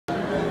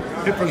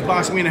Hip First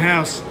Boxing, we in the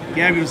house.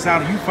 Gabriel,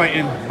 Rosado, you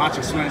fighting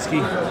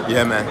Sulecki.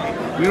 Yeah, man.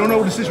 We don't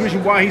know the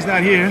situation why he's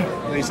not here.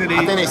 They said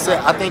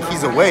I think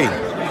he's away.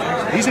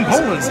 He's in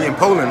Poland. He's in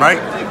Poland, right?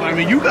 I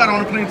mean, you got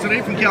on a plane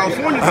today from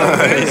California,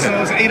 yeah.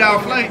 So it's an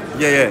 8-hour flight.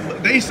 Yeah.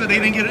 They said they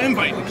didn't get an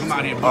invite to come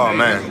out here. Oh,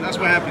 man. That's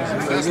what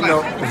happens. That's you like,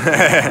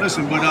 know.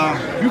 Listen, but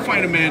you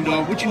fight a man,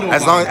 dog. What you know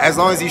as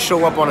long as he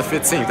show up on the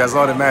 15th, that's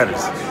all that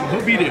matters.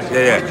 He'll be there.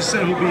 Yeah.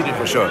 100% he'll be there.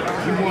 For sure.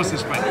 He wants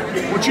this fight.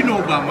 What you know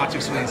about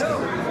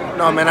Sulecki?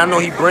 No, man, I know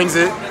he brings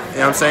it. You know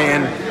what I'm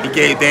saying? He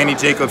gave Danny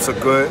Jacobs a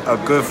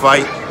good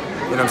fight.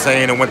 You know what I'm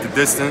saying? And went the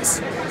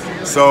distance.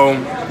 So,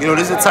 you know,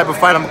 this is the type of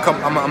fight I'm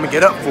gonna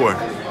get up for. You know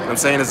what I'm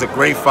saying? It's a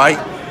great fight.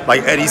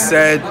 Like Eddie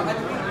said,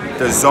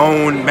 the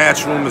zone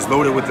match room is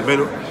loaded with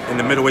in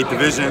the middleweight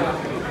division.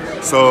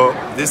 So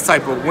this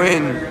type of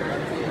win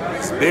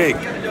is big.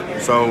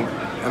 So,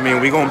 I mean,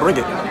 we're gonna bring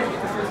it.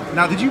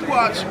 Now, did you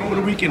watch over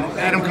the weekend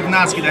Adam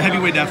Kovnatski, the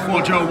heavyweight that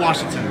fought Gerald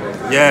Washington?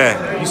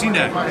 Yeah. You seen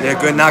that?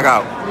 Yeah, good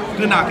knockout.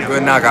 Good knockout.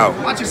 Good knockout.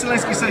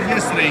 Sulecki said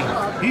yesterday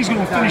he's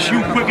gonna finish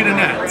you quicker than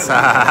that.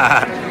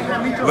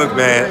 Look,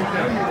 man,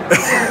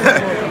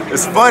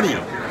 it's funny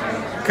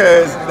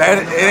because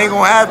it ain't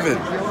gonna happen. You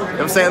know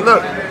what I'm saying?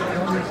 Look,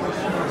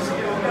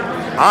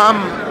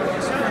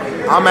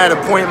 I'm at a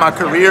point in my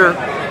career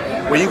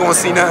where you're gonna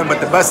see nothing but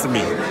the best of me.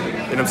 You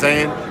know what I'm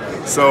saying?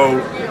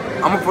 So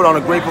I'm gonna put on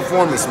a great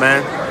performance,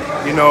 man.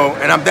 You know,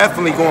 and I'm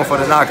definitely going for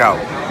the knockout.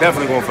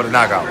 Definitely going for the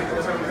knockout.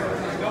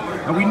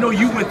 And we know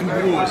you went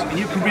through wars in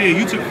your career.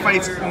 You took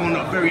fights on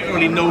a very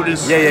early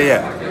notice.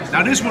 Yeah.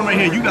 Now this one right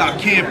here, you got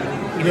camp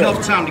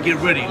enough time to get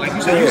ready. Like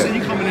you said,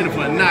 you're coming in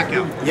for a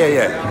knockout.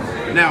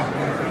 Yeah. Now,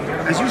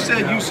 as you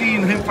said, you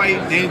seen him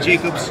fight Dan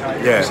Jacobs.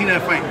 Yeah. You seen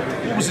that fight.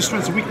 What was the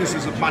strengths and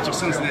weaknesses of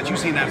Sulecki that you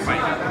seen that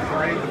fight?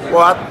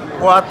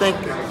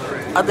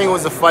 I think it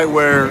was a fight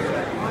where, you know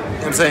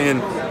what I'm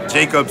saying,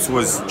 Jacobs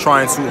was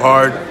trying too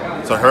hard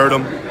to hurt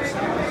him.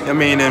 I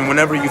mean, and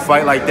whenever you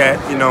fight like that,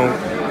 you know,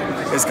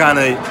 it's kind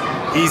of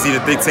easy to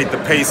dictate the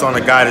pace on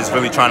a guy that's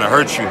really trying to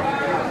hurt you.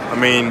 I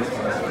mean,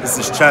 this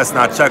is chess,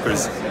 not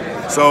checkers.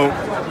 So,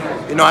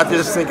 you know, I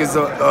just think it's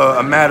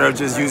a matter of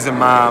just using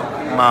my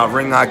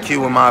ring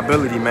IQ and my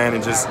ability, man,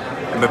 and just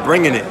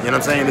bringing it. You know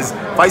what I'm saying? This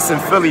fight's in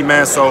Philly,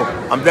 man, so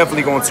I'm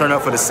definitely going to turn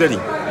up for the city.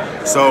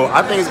 So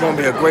I think it's going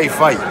to be a great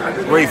fight.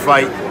 Great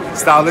fight.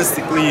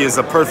 Stylistically, is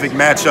a perfect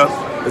matchup.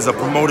 It's a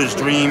promoter's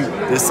dream,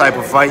 this type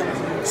of fight.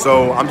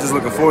 So I'm just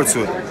looking forward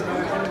to it.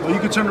 Well, you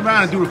can turn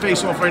around and do the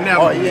face-off right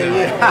now. Oh,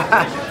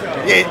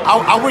 yeah. Yeah,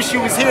 I wish he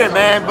was here,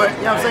 man, but,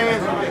 you know what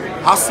I'm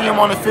saying? I'll see him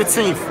on the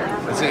 15th.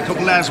 That's it. A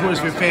couple last words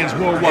for your fans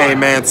worldwide. Hey,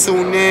 man,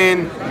 tune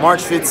in.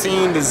 March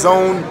 15, the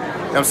zone. You know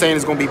what I'm saying?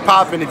 It's going to be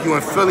popping. If you're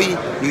in Philly,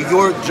 New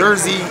York,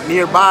 Jersey,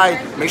 nearby,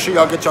 make sure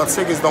y'all get y'all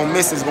tickets. Don't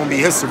miss it. It's going to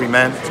be history,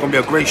 man. It's going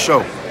to be a great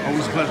show.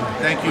 Always a pleasure.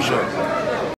 Thank you, sir.